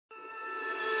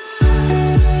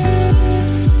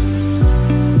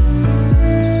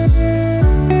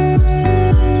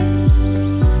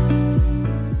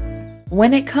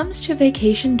When it comes to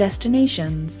vacation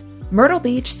destinations, Myrtle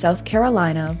Beach, South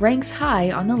Carolina ranks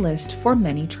high on the list for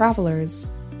many travelers.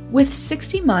 With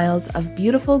 60 miles of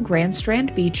beautiful Grand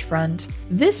Strand beachfront,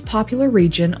 this popular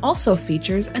region also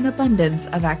features an abundance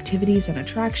of activities and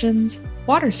attractions,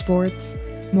 water sports,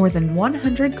 more than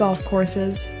 100 golf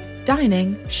courses,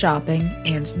 dining, shopping,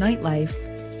 and nightlife.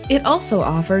 It also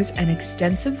offers an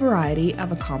extensive variety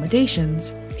of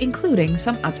accommodations, including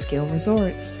some upscale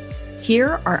resorts.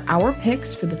 Here are our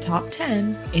picks for the top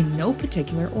 10 in no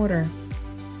particular order.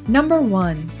 Number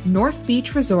 1. North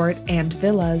Beach Resort and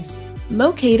Villas.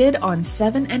 Located on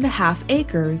 7.5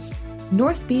 acres,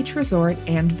 North Beach Resort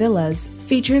and Villas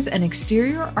features an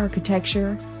exterior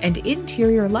architecture and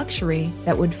interior luxury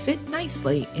that would fit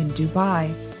nicely in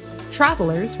Dubai.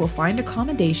 Travelers will find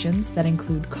accommodations that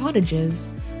include cottages,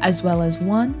 as well as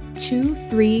 1, 2,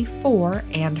 3, 4,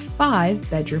 and 5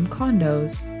 bedroom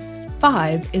condos.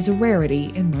 5 is a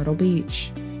rarity in Myrtle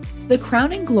Beach. The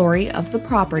crowning glory of the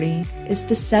property is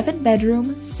the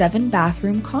 7-bedroom,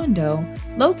 7-bathroom condo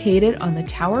located on the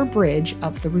Tower Bridge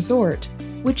of the resort,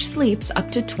 which sleeps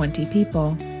up to 20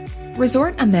 people.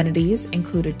 Resort amenities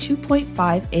include a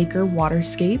 2.5-acre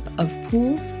waterscape of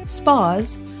pools,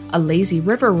 spas, a lazy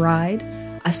river ride,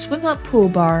 a swim-up pool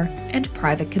bar, and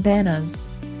private cabanas.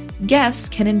 Guests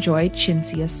can enjoy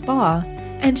Cinzia Spa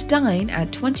and dine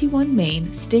at 21 Main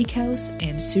Steakhouse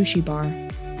and Sushi Bar.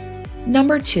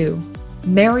 Number 2.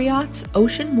 Marriott's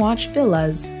OCEANWATCH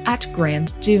Villas at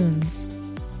Grand Dunes.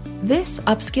 This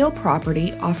upscale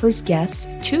property offers guests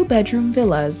 2-bedroom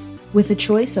villas with a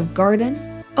choice of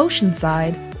garden,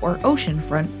 oceanside, or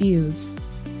oceanfront views.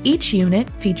 Each unit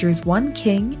features 1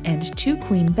 king and 2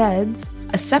 queen beds,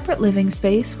 a separate living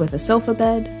space with a sofa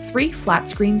bed, 3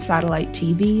 flat-screen satellite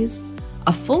TVs,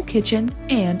 a full kitchen,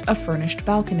 and a furnished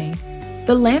balcony.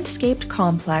 The landscaped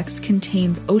complex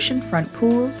contains oceanfront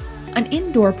pools, an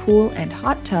indoor pool and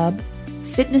hot tub,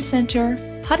 fitness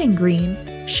center, putting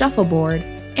green, shuffleboard,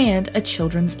 and a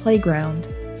children's playground.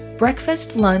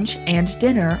 Breakfast, lunch, and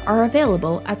dinner are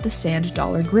available at the Sand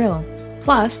Dollar Grill.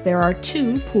 Plus, there are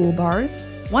 2 pool bars,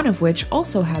 one of which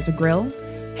also has a grill,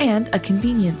 and a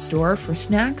convenience store for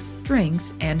snacks,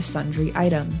 drinks, and sundry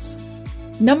items.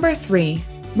 Number 3.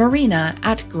 MARINA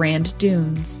at Grand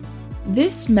Dunes.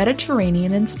 This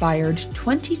Mediterranean-inspired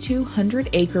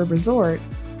 2,200-acre resort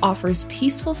offers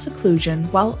peaceful seclusion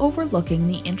while overlooking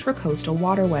the intracoastal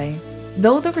waterway.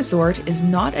 Though the resort is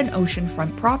not an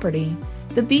oceanfront property,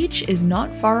 the beach is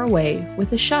not far away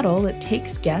with a shuttle that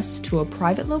takes guests to a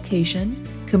private location,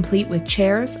 complete with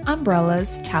chairs,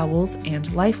 umbrellas, towels,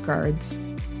 and lifeguards.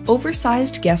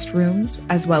 Oversized guest rooms,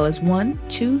 as well as 1,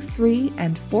 2, 3,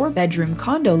 and 4-bedroom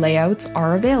condo layouts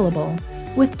are available,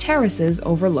 with terraces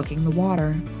overlooking the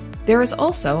water. There is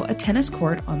also a tennis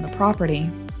court on the property.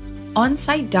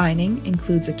 On-site dining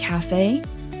includes a cafe,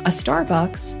 a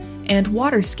Starbucks, and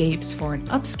waterscapes for an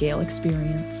upscale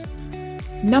experience.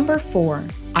 Number 4.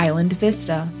 Island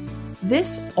Vista.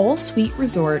 This all-suite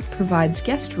resort provides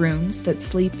guest rooms that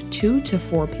sleep 2 to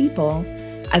 4 people,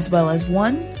 as well as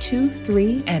 1, 2,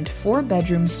 3, and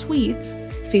 4-bedroom suites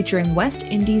featuring West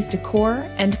Indies decor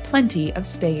and plenty of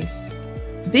space.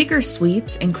 Bigger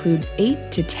suites include 8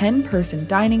 to 10-person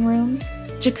dining rooms,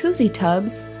 jacuzzi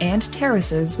tubs, and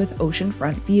terraces with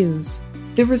oceanfront views.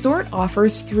 The resort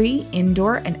offers 3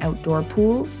 indoor and outdoor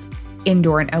pools,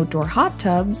 indoor and outdoor hot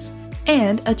tubs,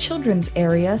 and a children's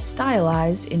area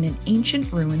stylized in an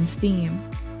ancient ruins theme.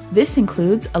 This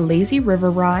includes a lazy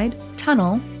river ride,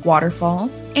 tunnel, waterfall,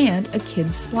 and a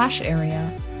kids' splash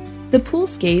area. The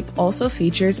poolscape also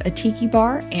features a tiki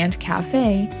bar and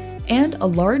cafe, and a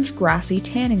large grassy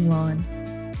tanning lawn.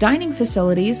 Dining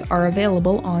facilities are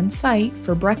available on site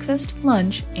for breakfast,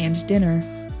 lunch, and dinner.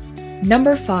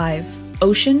 Number 5.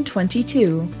 Ocean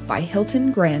 22 by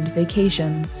Hilton Grand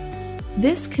Vacations.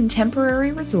 This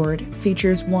contemporary resort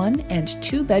features 1 and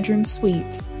 2-bedroom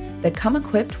suites that come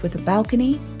equipped with a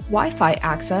balcony, Wi-Fi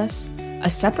access, a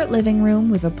separate living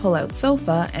room with a pull-out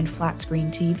sofa and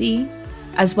flat-screen TV,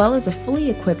 as well as a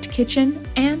fully equipped kitchen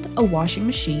and a washing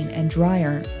machine and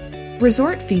dryer.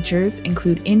 Resort features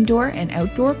include indoor and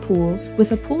outdoor pools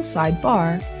with a poolside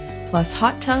bar, plus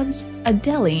hot tubs, a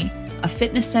deli, a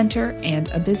fitness center, and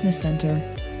a business center.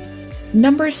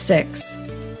 Number 6.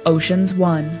 Oceans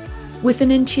 1. With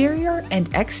an interior and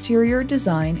exterior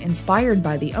design inspired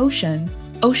by the ocean,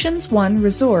 Oceans 1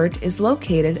 Resort is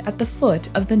located at the foot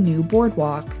of the new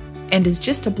boardwalk and is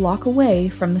just a block away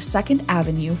from the 2nd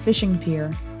Avenue fishing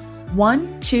pier.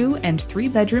 1, 2, and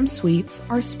 3-bedroom suites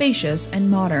are spacious and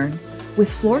modern,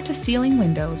 with floor-to-ceiling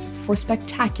windows for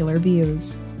spectacular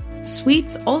views.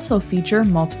 Suites also feature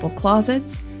multiple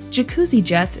closets, jacuzzi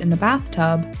jets in the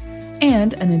bathtub,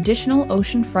 and an additional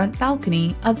oceanfront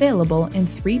balcony available in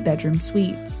 3-bedroom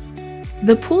suites.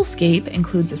 The poolscape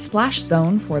includes a splash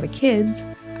zone for the kids,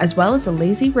 as well as a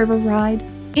lazy river ride,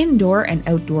 indoor and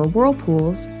outdoor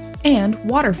whirlpools, and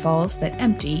waterfalls that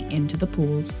empty into the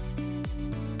pools.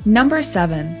 Number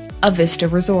 7. A Vista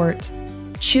Resort.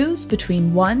 Choose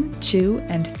between 1, 2,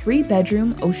 and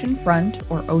 3-bedroom oceanfront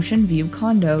or ocean view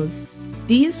condos.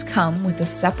 These come with a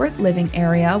separate living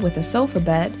area with a sofa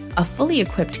bed, a fully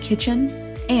equipped kitchen,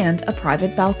 and a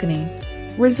private balcony.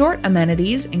 Resort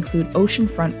amenities include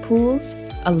oceanfront pools,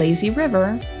 a lazy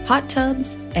river, hot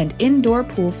tubs, and indoor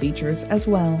pool features as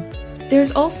well.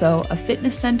 There's also a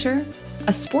fitness center,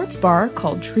 a sports bar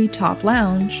called Treetop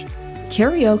Lounge,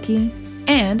 karaoke,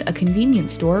 and a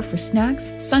convenience store for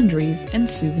snacks, sundries, and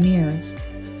souvenirs.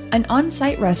 An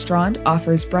on-site restaurant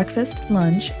offers breakfast,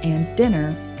 lunch, and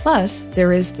dinner, plus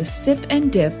there is the Sip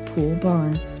and Dip pool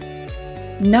bar.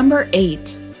 Number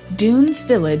 8. Dunes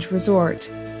Village Resort.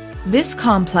 This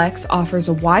complex offers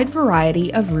a wide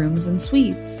variety of rooms and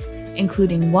suites,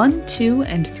 including 1, 2,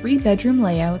 and 3-bedroom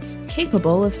layouts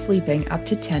capable of sleeping up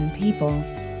to 10 people.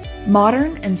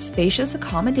 Modern and spacious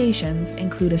accommodations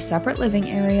include a separate living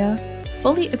area,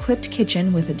 fully equipped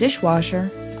kitchen with a dishwasher,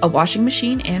 a washing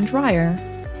machine and dryer,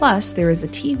 plus there is a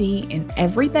TV in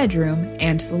every bedroom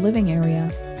and the living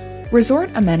area.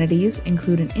 Resort amenities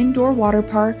include an indoor water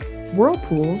park,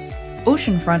 whirlpools,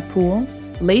 oceanfront pool,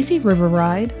 lazy river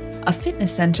ride, a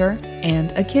fitness center,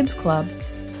 and a kids club.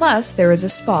 Plus, there is a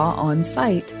spa on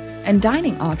site, and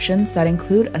dining options that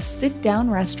include a sit-down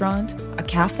restaurant, a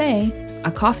cafe,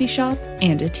 a coffee shop,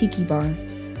 and a tiki bar.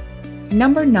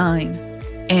 Number 9.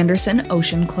 Anderson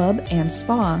Ocean Club and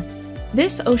Spa.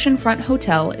 This oceanfront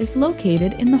hotel is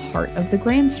located in the heart of the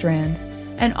Grand Strand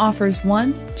and offers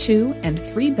 1, 2, and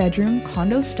 3-bedroom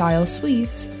condo-style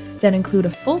suites that include a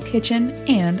full kitchen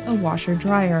and a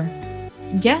washer-dryer.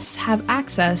 Guests have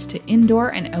access to indoor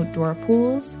and outdoor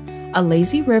pools, a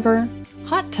lazy river,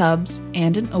 hot tubs,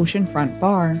 and an oceanfront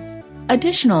bar.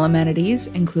 Additional amenities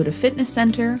include a fitness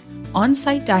center,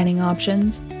 on-site dining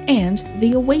options, and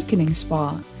the Awakening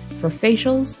Spa for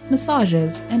facials,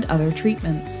 massages, and other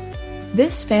treatments.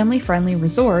 This family-friendly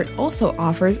resort also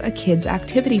offers a kids'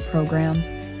 activity program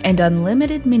and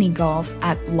unlimited mini golf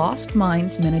at Lost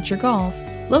Mines Miniature Golf,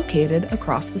 located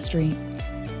across the street.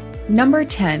 Number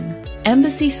 10.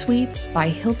 Embassy Suites by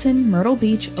Hilton Myrtle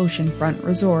Beach Oceanfront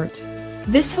Resort.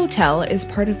 This hotel is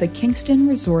part of the Kingston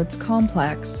Resorts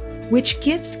complex, which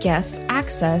gives guests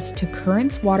access to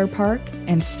Currents Water Park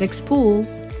and 6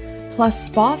 pools, plus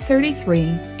Spa 33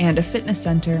 and a fitness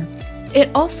center. It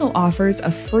also offers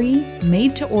a free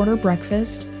made-to-order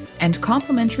breakfast and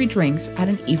complimentary drinks at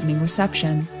an evening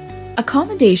reception.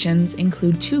 Accommodations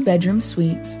include 2-bedroom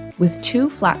suites with 2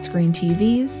 flat-screen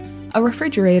TVs, a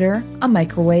refrigerator, a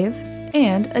microwave,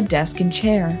 and a desk and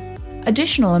chair.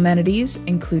 Additional amenities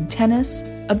include tennis,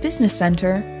 a business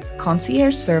center,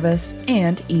 concierge service,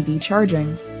 and EV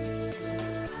charging.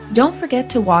 Don't forget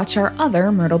to watch our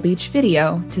other Myrtle Beach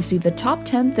video to see the top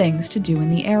 10 things to do in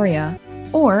the area.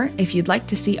 Or, if you'd like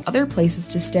to see other places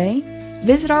to stay,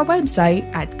 visit our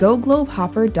website at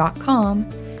GoGlobeHopper.com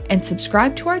and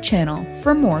subscribe to our channel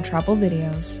for more travel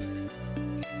videos.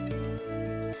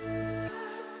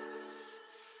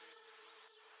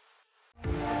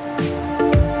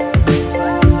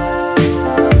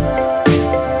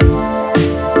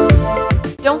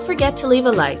 Don't forget to leave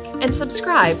a like and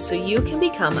subscribe so you can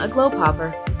become a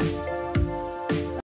GlobeHopper.